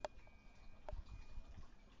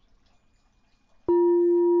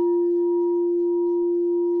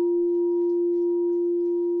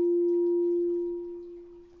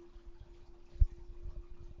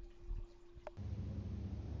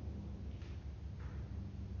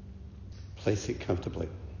Please sit comfortably.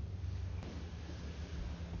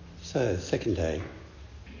 So, second day.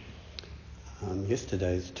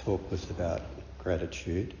 Yesterday's talk was about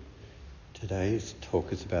gratitude. Today's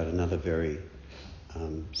talk is about another very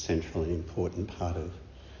central and important part of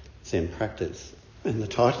Zen practice. And the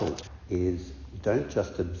title is Don't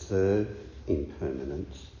Just Observe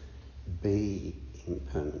Impermanence, Be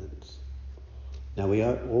Impermanence. Now we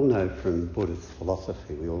all know from Buddhist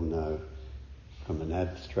philosophy, we all know from an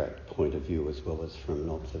abstract point of view as well as from an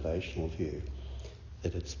observational view,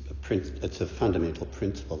 that it's a fundamental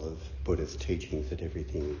principle of Buddhist teachings that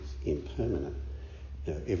everything is impermanent.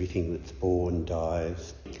 You know, everything that's born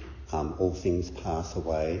dies, all things pass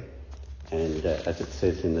away, and as it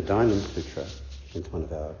says in the Diamond Sutra, it's one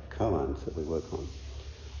of our koans that we work on,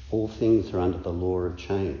 all things are under the law of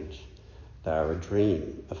change. They are a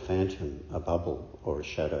dream, a phantom, a bubble, or a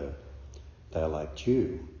shadow. They are like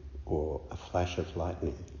dew or a flash of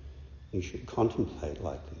lightning. You should contemplate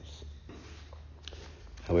like this.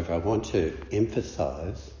 However, I want to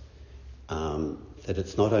emphasise that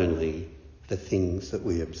it's not only the things that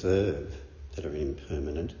we observe that are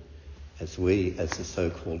impermanent, as we, as the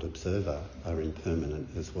so-called observer, are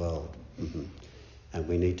impermanent as well. Mm-hmm. And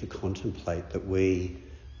we need to contemplate that we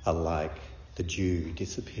are like the dew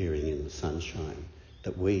disappearing in the sunshine,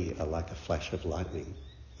 that we are like a flash of lightning.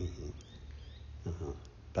 Mm-hmm. Uh-huh.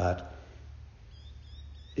 But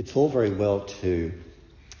it's all very well to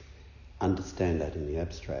understand that in the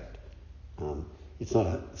abstract. It's not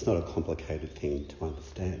a complicated thing to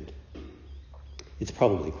understand. It's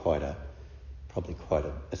probably quite a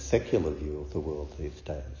secular view of the world these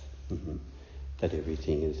days, mm-hmm, that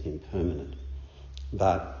everything is impermanent.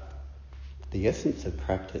 But the essence of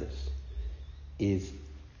practice is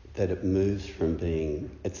that it moves from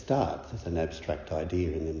it starts as an abstract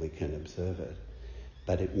idea and then we can observe it,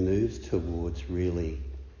 but it moves towards really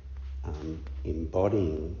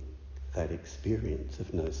embodying that experience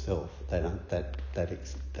of no self,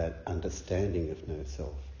 that understanding of no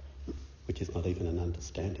self, which is not even an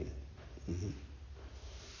understanding. Mm-hmm.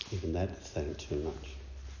 Even that is saying too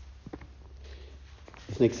much.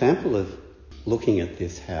 As an example of looking at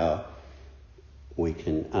this, how we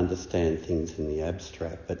can understand things in the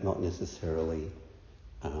abstract but not necessarily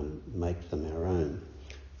make them our own.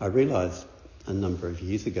 I realised a number of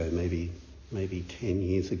years ago, maybe 10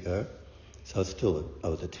 years ago, so I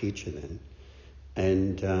was a teacher then,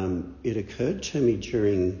 and it occurred to me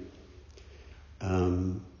during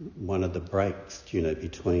one of the breaks,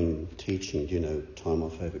 between teaching, time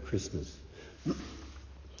off over Christmas,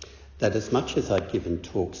 that as much as I'd given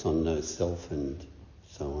talks on no self and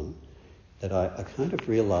so on, that I kind of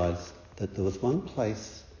realised that there was one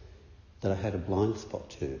place that I had a blind spot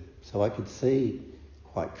to. So I could see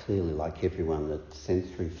quite clearly, like everyone, that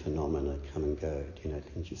sensory phenomena come and go.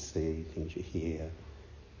 Things you see, things you hear,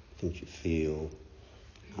 things you feel.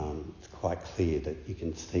 It's quite clear that you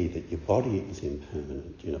can see that your body is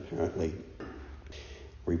impermanent. Apparently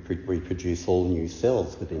reproduce all new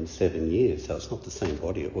cells within 7 years, so it's not the same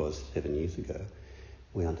body it was 7 years ago.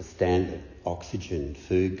 We understand that oxygen,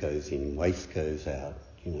 food goes in, waste goes out,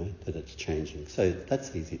 that it's changing. So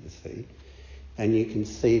that's easy to see. And you can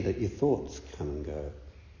see that your thoughts come and go.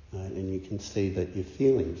 Right? And you can see that your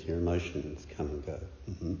feelings, your emotions come and go.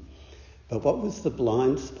 Mm-hmm. But what was the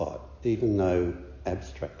blind spot, even though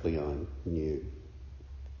abstractly I knew,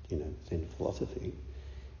 Zen philosophy,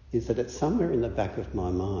 is that it's somewhere in the back of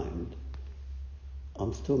my mind,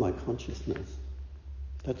 I'm still my consciousness.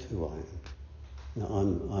 That's who I am.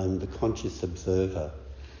 I'm the conscious observer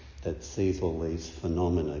that sees all these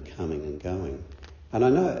phenomena coming and going. And I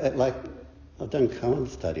know, I've done koan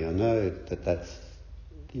study, I know that's,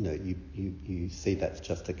 you see that's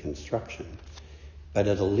just a construction. But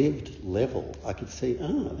at a lived level, I could see,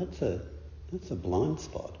 that's a blind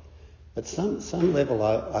spot. At some level,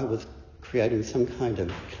 I was creating some kind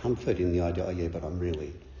of comfort in the idea, but I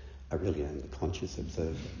really am the conscious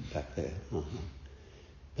observer back there. Uh-huh.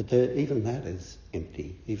 But even that is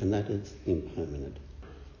empty. Even that is impermanent.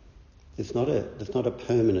 There's not a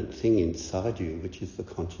permanent thing inside you, which is the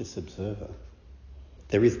conscious observer.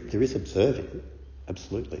 There is observing,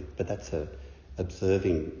 absolutely, but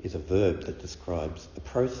observing is a verb that describes a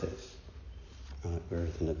process, right?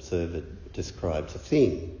 Whereas an observer describes a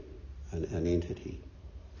thing, an entity.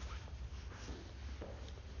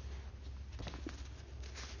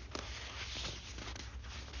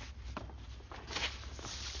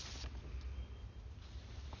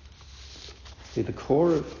 See, the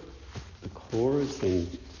core of Zen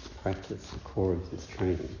practice, the core of this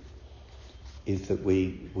training, is that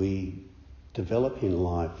we develop in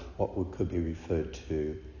life what could be referred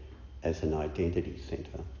to as an identity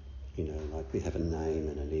centre. Like we have a name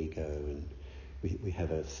and an ego, and we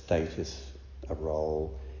have a status, a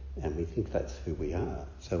role, and we think that's who we are.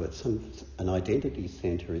 So an identity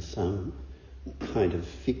centre is some kind of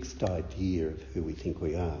fixed idea of who we think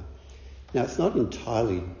we are. Now, it's not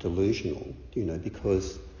entirely delusional,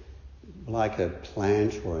 because like a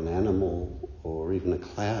plant or an animal or even a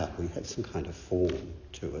cloud, we have some kind of form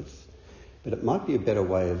to us. But it might be a better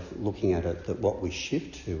way of looking at it that what we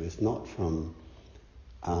shift to is not from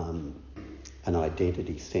an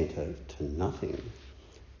identity centre to nothing,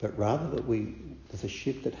 but rather that there's a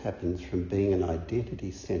shift that happens from being an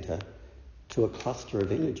identity centre to a cluster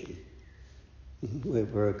of energy.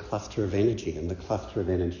 We're a cluster of energy, and the cluster of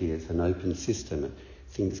energy is an open system.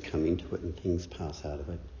 Things come into it and things pass out of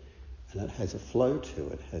it. And it has a flow to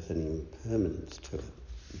it, has an impermanence to it.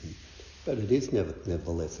 But it is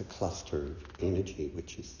nevertheless a cluster of energy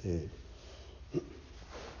which is there.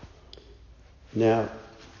 Now,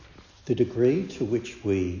 the degree to which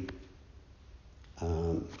we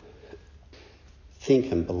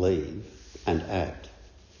think and believe and act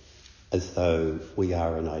as though we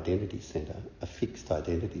are an identity centre, a fixed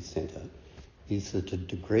identity centre, is the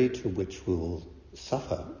degree to which we will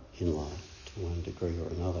suffer in life to one degree or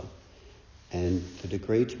another. And the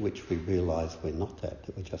degree to which we realise we're not that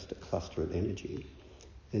we're just a cluster of energy,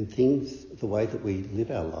 then the way that we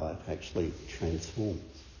live our life actually transforms.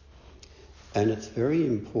 And it's very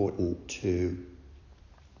important to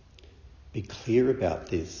be clear about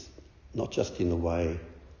this, not just in the way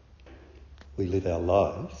we live our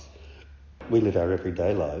lives, we live our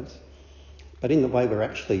everyday lives, but in the way we're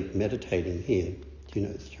actually meditating here,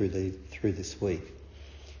 through this week.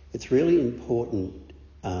 It's really important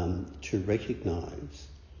to recognise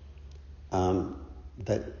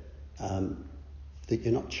that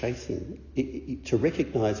you're not chasing, to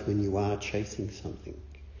recognise when you are chasing something.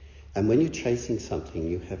 And when you're chasing something,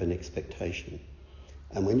 you have an expectation.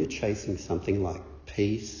 And when you're chasing something like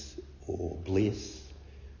peace or bliss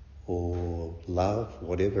or love,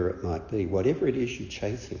 whatever it might be, whatever it is you're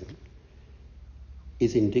chasing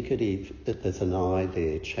is indicative that there's an I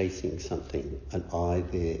there chasing something, an I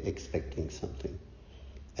there expecting something.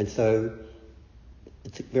 And so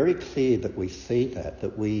it's very clear that we see that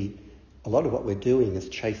a lot of what we're doing is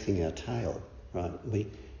chasing our tail, right?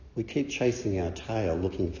 We keep chasing our tail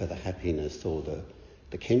looking for the happiness or the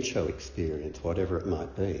Kensho experience, whatever it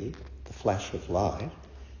might be, the flash of light.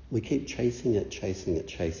 We keep chasing it,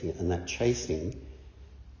 and that chasing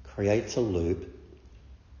creates a loop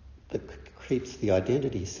that keeps the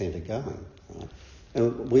identity centre going, right?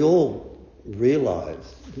 And we all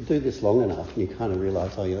realise, you do this long enough and you kind of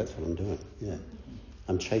realise, oh yeah, that's what I'm doing, yeah.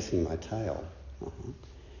 I'm chasing my tail.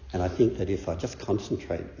 And I think that if I just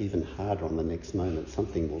concentrate even harder on the next moment,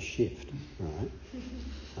 something will shift, right?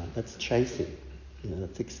 That's chasing,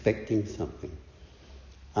 that's expecting something.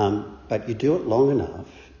 But you do it long enough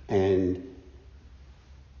and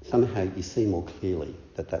somehow you see more clearly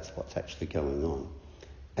that that's what's actually going on.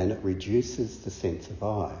 And it reduces the sense of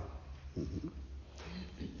I.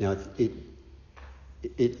 Now,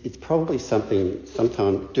 it's probably something,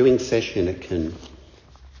 sometimes doing session,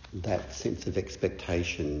 that sense of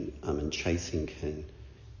expectation and chasing can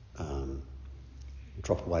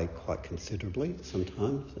drop away quite considerably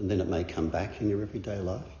sometimes, and then it may come back in your everyday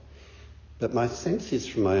life. But my sense is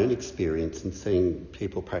from my own experience and seeing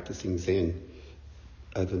people practicing Zen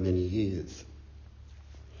over many years,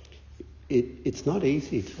 it's not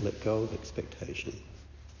easy to let go of expectation.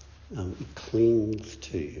 It clings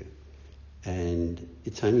to you. And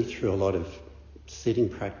it's only through a lot of sitting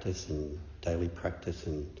practice and daily practice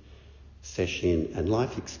and session and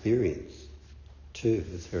life experience too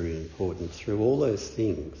is very important. Through all those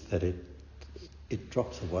things that it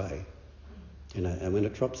drops away. And when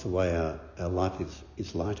it drops away, our life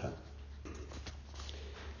is lighter.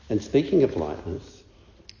 And speaking of lightness,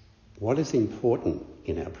 what is important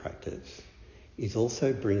in our practice is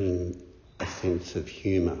also bringing a sense of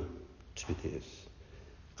humour to this.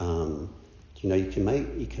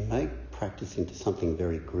 You can make practice into something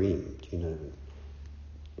very grim,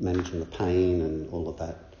 managing the pain and all of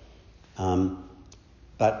that.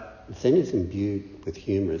 But Zen is imbued with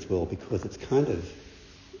humour as well, because it's kind of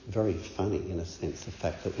very funny in a sense, the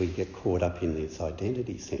fact that we get caught up in these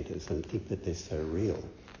identity centres and think that they're so real.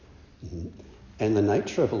 Mm-hmm. And the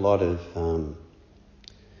nature of a lot of,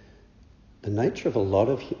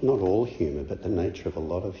 not all humour, but the nature of a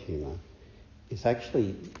lot of humour is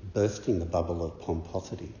actually bursting the bubble of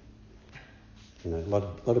pomposity. A lot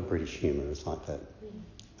of British humour is like that.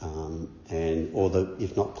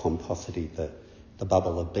 If not pomposity, the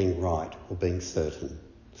bubble of being right or being certain.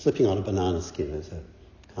 Slipping on a banana skin is a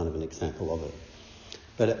kind of an example of it.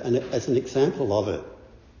 But as an example of it,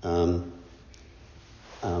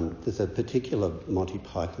 there's a particular Monty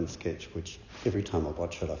Python sketch which every time I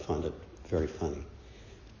watch it I find it very funny.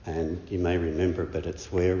 And you may remember, but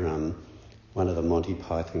it's where one of the Monty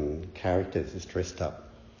Python characters is dressed up,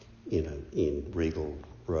 in regal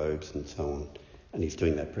robes and so on, and he's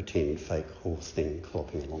doing that pretend fake horse thing,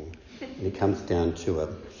 clopping along. And he comes down to a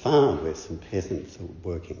farm where some peasants are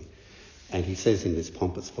working, and he says in this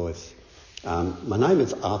pompous voice, "My name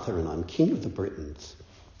is Arthur and I'm king of the Britons."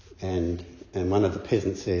 And one of the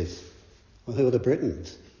peasants says, "Well, who are the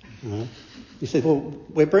Britons?" He said, "Well,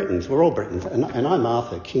 we're Britons, we're all Britons, and I'm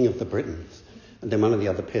Arthur, king of the Britons." And then one of the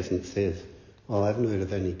other peasants says, "Well, I haven't heard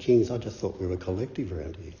of any kings, I just thought we were a collective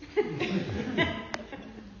around here."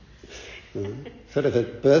 Sort of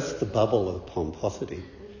it bursts the bubble of pomposity,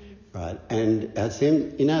 right? And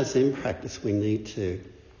in our Zen practice, we need to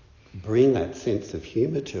bring that sense of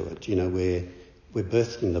humour to it, where we're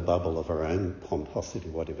bursting the bubble of our own pomposity,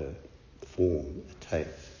 whatever form it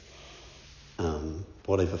takes.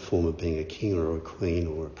 Whatever form of being a king or a queen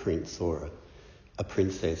or a prince or a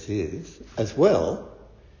princess is, as well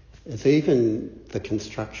as even the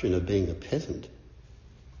construction of being a peasant.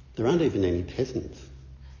 There aren't even any peasants.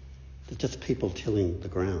 They're just people tilling the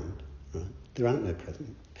ground, right? There aren't no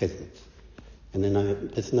peasants. And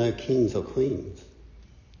there's no kings or queens.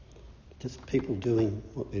 Just people doing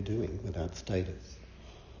what they're doing without status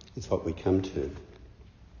is what we come to.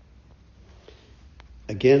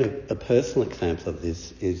 Again, a personal example of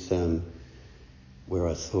this is where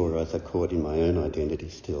I saw as I caught in my own identity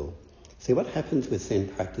still. See, what happens with Zen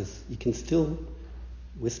practice,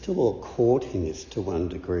 we're still all caught in this to one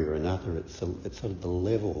degree or another. It's sort of the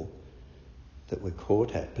level that we're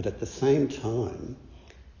caught at. But at the same time,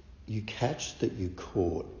 you catch that you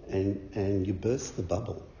caught and you burst the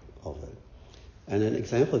bubble of it. And an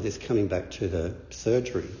example of this, coming back to the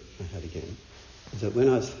surgery I had again, is that when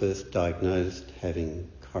I was first diagnosed having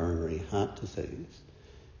coronary heart disease,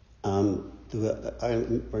 I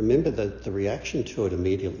remember that the reaction to it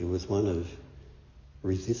immediately was one of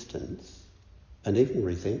resistance and even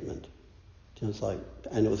resentment. It was like,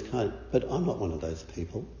 and it was but I'm not one of those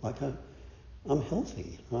people. Like I'm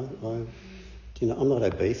healthy. I'm not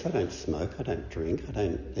obese. I don't smoke. I don't drink. I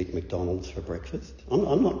don't eat McDonald's for breakfast.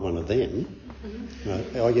 I'm not one of them. Right?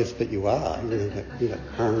 Oh yes, but you are. You got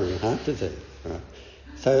coronary heart disease. Right?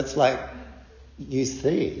 So it's like you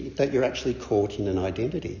see that you're actually caught in an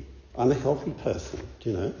identity. I'm a healthy person.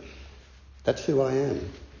 That's who I am.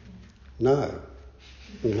 No,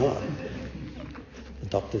 you're not. The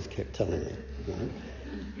doctors kept telling me.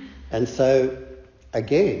 And so,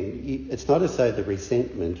 again, it's not as though the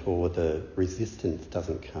resentment or the resistance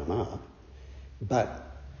doesn't come up,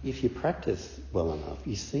 but if you practice well enough,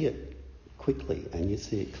 you see it quickly and you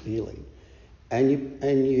see it clearly, and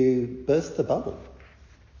you burst the bubble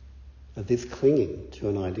of this clinging to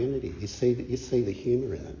an identity. You see the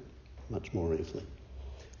humour in it much more easily.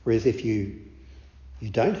 Whereas if you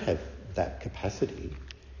don't have that capacity,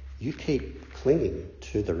 you keep clinging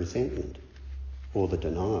to the resentment or the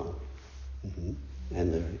denial.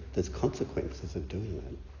 And there's consequences of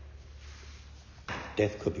doing that.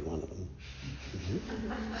 Death could be one of them.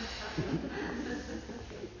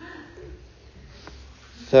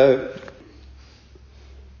 So,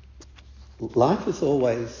 life is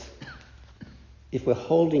always, if we're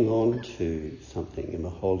holding on to something and we're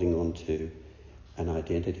holding on to an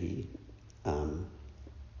identity,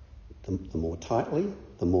 the more tightly,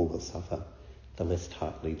 the more we'll suffer. The less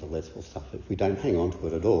tightly, the less we'll suffer. If we don't hang on to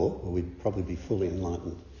it at all, well, we'd probably be fully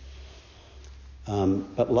enlightened.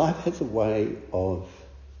 But life has a way of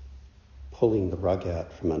pulling the rug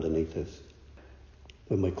out from underneath us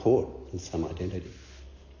when we're caught in some identity.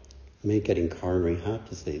 Me getting coronary heart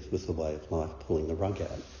disease was a way of life pulling the rug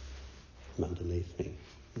out from underneath me.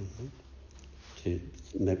 To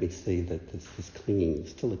make me see that there's this clinging,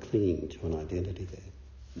 still a clinging to an identity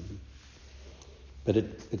there. But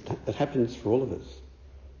it happens for all of us.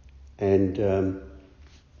 And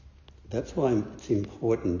that's why it's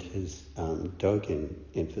important, as Dogen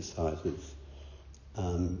emphasises,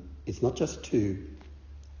 it's not just to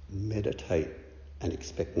meditate and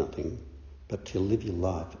expect nothing, but to live your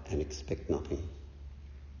life and expect nothing.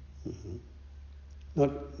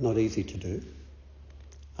 Not easy to do.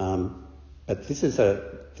 But this is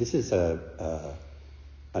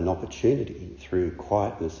an opportunity through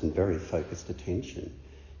quietness and very focused attention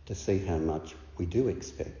to see how much we do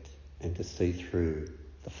expect and to see through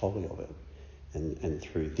the folly of it. And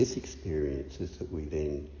through this experience is that we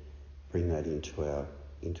then bring that into our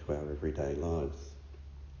everyday lives.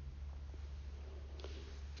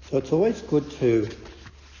 So it's always good to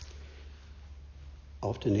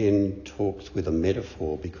often end talks with a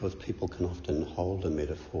metaphor because people can often hold a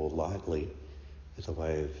metaphor lightly as a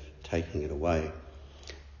way of taking it away.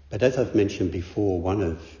 But as I've mentioned before, one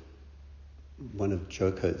of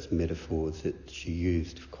Joko's metaphors that she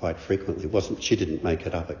used quite frequently she didn't make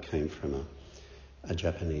it up, it came from a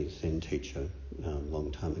Japanese Zen teacher a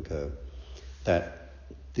long time ago, that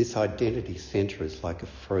this identity centre is like a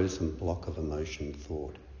frozen block of emotion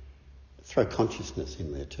thought. Throw consciousness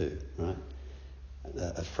in there too, right?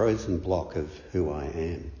 A frozen block of who I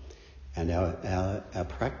am. And our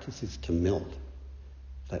practice is to melt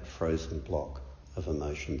that frozen block of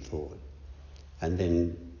emotion thought. And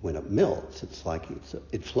then when it melts, it's like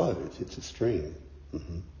it flows, it's a stream.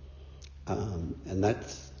 And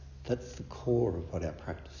that's the core of what our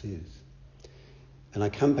practice is. And I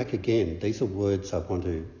come back again, these are words I want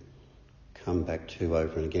to come back to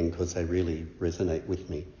over and again because they really resonate with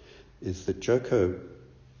me, is that Joko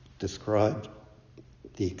described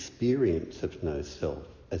the experience of no self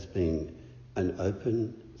as being an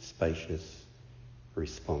open, spacious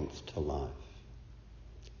response to life.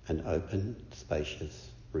 An open, spacious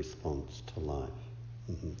response to life.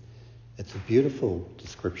 It's a beautiful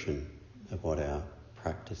description of what our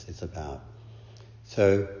practice is about.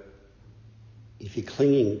 So if you're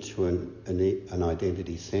clinging to an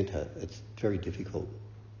identity centre, it's very difficult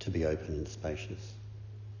to be open and spacious.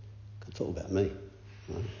 It's all about me.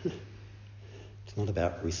 Right? It's not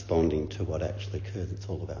about responding to what actually occurs, it's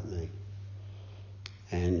all about me.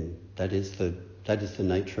 And that is the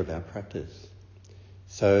nature of our practice.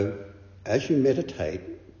 So as you meditate,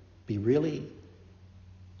 be really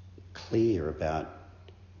clear about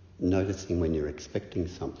noticing when you're expecting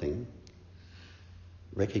something,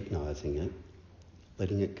 recognising it,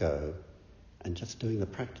 letting it go, and just doing the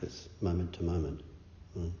practice moment to moment.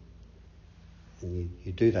 And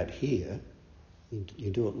you do that here,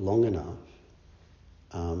 you do it long enough,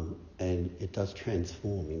 and it does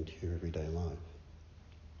transform into your everyday life.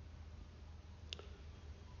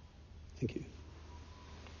 Thank you.